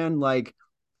understand. Like,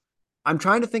 I'm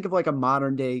trying to think of like a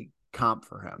modern day comp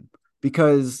for him,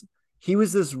 because he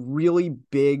was this really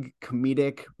big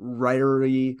comedic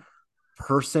writery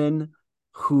person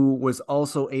who was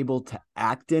also able to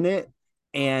act in it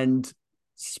and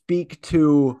speak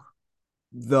to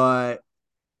the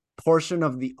portion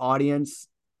of the audience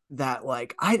that,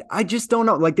 like, I just don't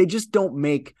know, like, they just don't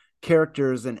make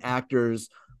characters and actors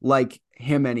like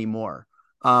him anymore.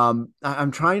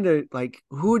 I'm trying to, like,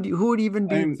 who would even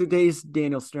be I'm today's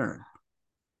Daniel Stern?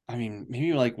 I mean,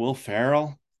 maybe like Will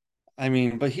Ferrell. I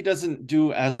mean, but he doesn't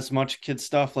do as much kid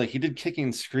stuff. Like, he did Kicking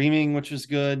and Screaming, which was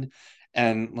good,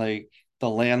 and like The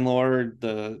Landlord,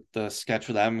 the sketch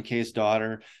with MK's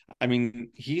daughter. I mean,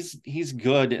 he's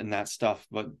good in that stuff.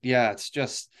 But yeah, it's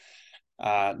just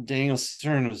Daniel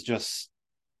Stern was just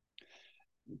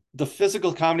the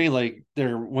physical comedy, like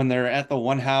they're when they're at the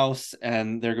one house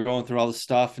and they're going through all the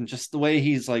stuff, and just the way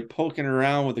he's like poking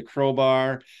around with the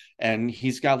crowbar, and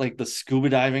he's got like the scuba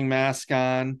diving mask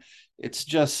on. It's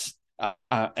just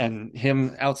and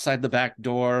him outside the back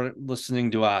door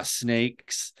listening to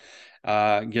snakes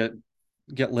get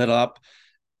lit up.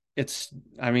 It's,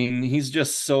 I mean, he's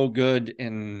just so good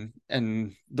in,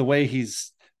 and the way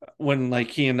he's, when like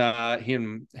he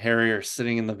and Harry are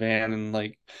sitting in the van, and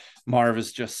like Marv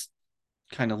is just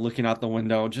kind of looking out the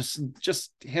window,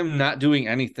 just him not doing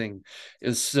anything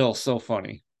is still so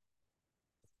funny.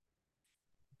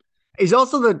 He's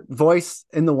also the voice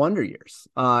in the Wonder Years.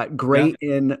 Yeah. Great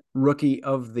in Rookie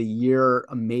of the Year,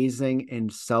 amazing in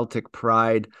Celtic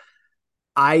Pride.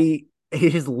 I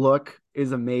His look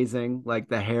is amazing, like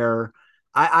the hair.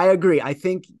 I agree. I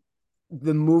think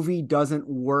the movie doesn't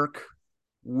work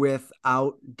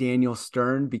without Daniel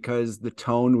Stern because the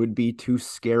tone would be too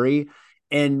scary.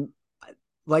 And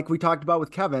like we talked about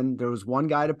with Kevin, there was one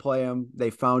guy to play him. They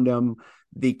found him.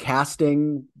 The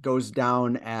casting goes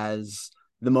down as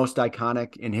the most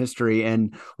iconic in history.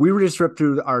 And we were just ripped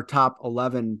through our top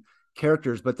 11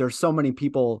 characters, but there's so many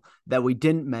people that we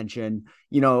didn't mention.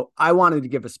 I wanted to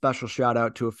give a special shout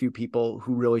out to a few people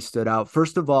who really stood out.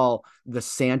 First of all, the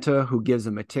Santa who gives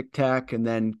him a tic tac and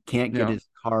then can't get Yeah. his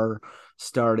car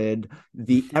started.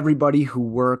 The everybody who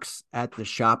works at the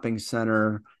shopping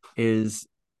center is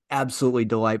absolutely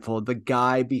delightful. The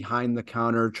guy behind the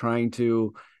counter trying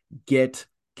to get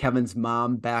Kevin's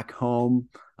mom back home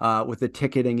with a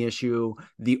ticketing issue.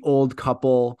 The old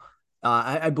couple.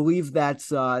 I believe that's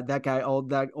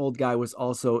that old guy was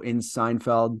also in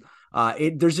Seinfeld.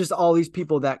 There's just all these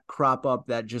people that crop up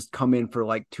that just come in for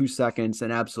like 2 seconds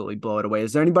and absolutely blow it away.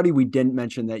 Is there anybody we didn't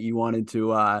mention that you wanted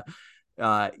to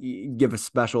give a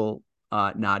special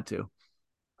nod to?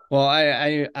 Well,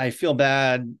 I feel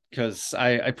bad because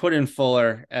I put in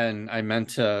Fuller, and I meant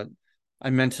to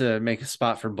make a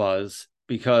spot for Buzz,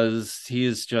 because he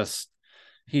is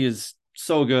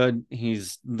so good.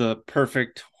 He's the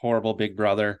perfect horrible big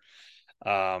brother.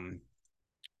 Um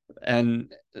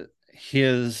and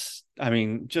his, I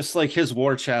mean, just like his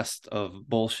war chest of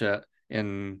bullshit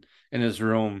in his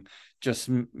room just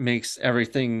makes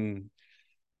everything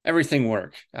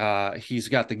work. He's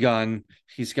got the gun,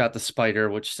 he's got the spider,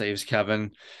 which saves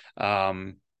Kevin.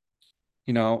 Um,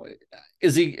 you know,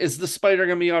 is the spider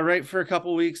gonna be all right for a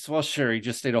couple weeks? Well, sure, he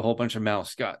just ate a whole bunch of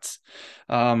mouse guts.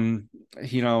 Um,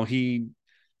 he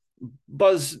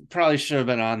Buzz probably should have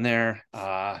been on there,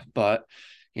 but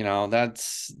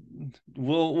that's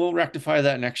we'll rectify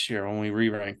that next year when we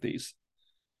re-rank these.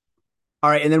 All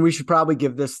right, and then we should probably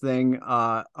give this thing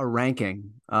a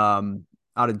ranking out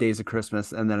of Days of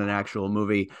Christmas and then an actual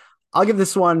movie. I'll give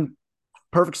this one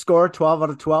perfect score, 12 out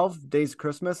of 12. Days of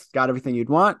Christmas, got everything you'd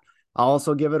want. I'll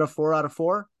also give it a 4 out of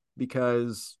 4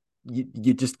 because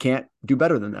you just can't do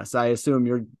better than this. I assume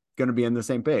you're going to be on the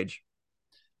same page.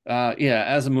 Yeah,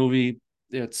 as a movie,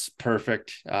 it's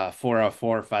perfect. 4 out of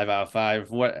 4, 5 out of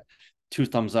 5. What, two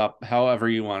thumbs up, however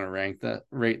you want to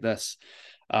rate this.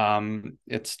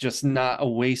 It's just not a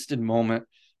wasted moment.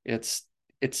 It's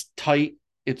tight,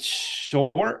 it's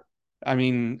short. I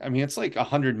mean it's like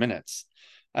 100 minutes.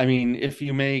 I mean, if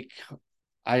you make,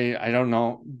 I don't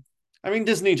know. I mean,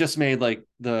 Disney just made like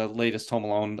the latest Home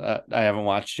Alone that I haven't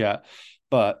watched yet,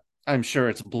 but I'm sure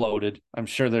it's bloated. I'm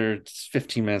sure there's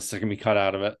 15 minutes that can be cut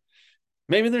out of it.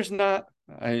 Maybe there's not.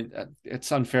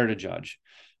 It's unfair to judge.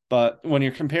 But when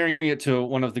you're comparing it to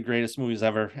one of the greatest movies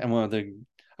ever, and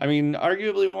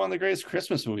arguably one of the greatest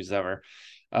Christmas movies ever,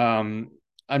 I'm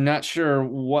not sure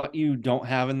what you don't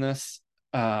have in this.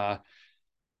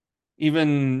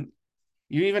 Even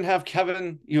you have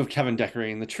Kevin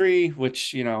decorating the tree,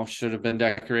 which should have been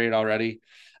decorated already.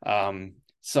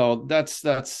 So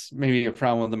that's maybe a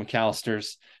problem with the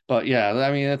McAllisters. But yeah,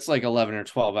 I mean, it's like 11 or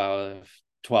 12 out of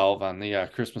 12 on the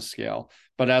Christmas scale.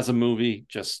 But as a movie,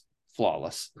 just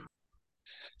flawless.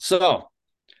 So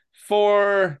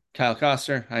for Kyle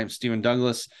Koster, I'm Stephen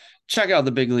Douglas. Check out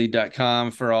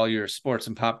thebiglead.com for all your sports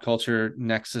and pop culture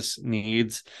Nexus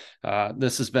needs.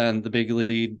 This has been the Big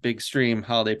Lead Big Stream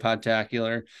Holiday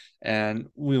Podtacular, and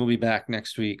we will be back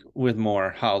next week with more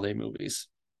holiday movies.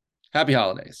 Happy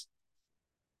holidays.